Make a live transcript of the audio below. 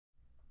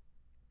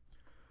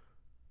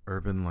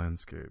urban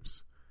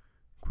landscapes.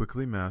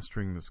 Quickly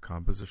mastering this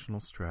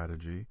compositional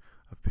strategy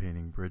of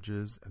painting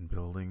bridges and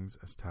buildings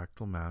as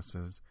tactile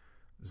masses,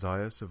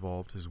 Zayas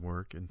evolved his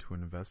work into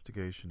an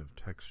investigation of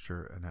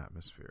texture and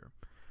atmosphere.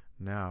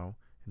 Now,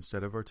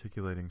 instead of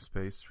articulating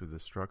space through the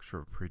structure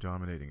of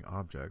predominating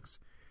objects,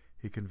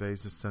 he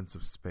conveys a sense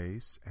of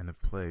space and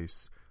of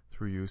place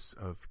through use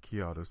of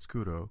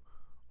chiaroscuro,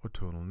 or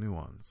tonal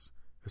nuance,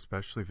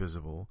 especially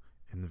visible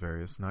in the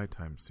various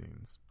nighttime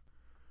scenes.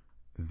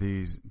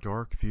 These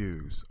dark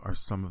views are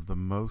some of the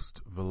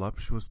most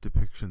voluptuous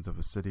depictions of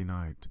a city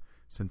night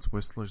since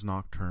Whistler's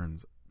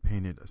nocturnes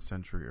painted a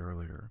century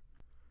earlier.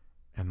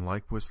 And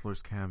like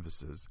Whistler's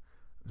canvases,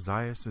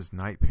 Zayas's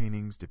night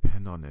paintings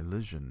depend on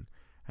elision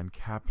and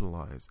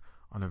capitalize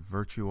on a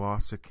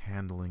virtuosic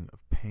handling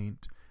of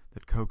paint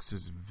that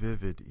coaxes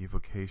vivid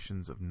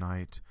evocations of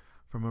night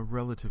from a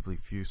relatively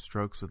few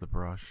strokes of the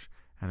brush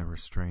and a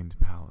restrained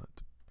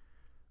palette.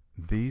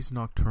 These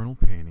nocturnal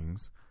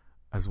paintings,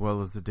 as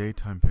well as the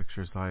daytime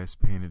pictures Zayas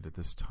painted at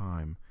this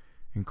time,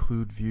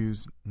 include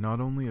views not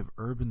only of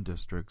urban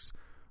districts,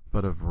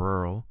 but of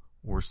rural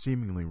or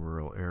seemingly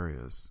rural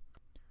areas.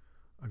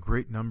 A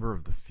great number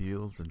of the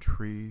fields and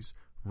trees,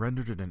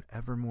 rendered in an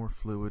ever more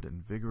fluid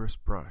and vigorous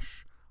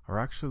brush, are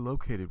actually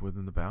located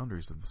within the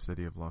boundaries of the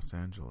city of Los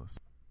Angeles.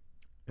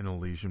 In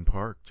Elysian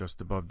Park,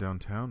 just above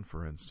downtown,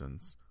 for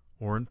instance,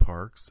 or in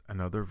parks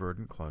and other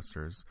verdant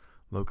clusters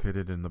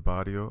located in the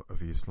barrio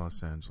of East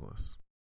Los Angeles.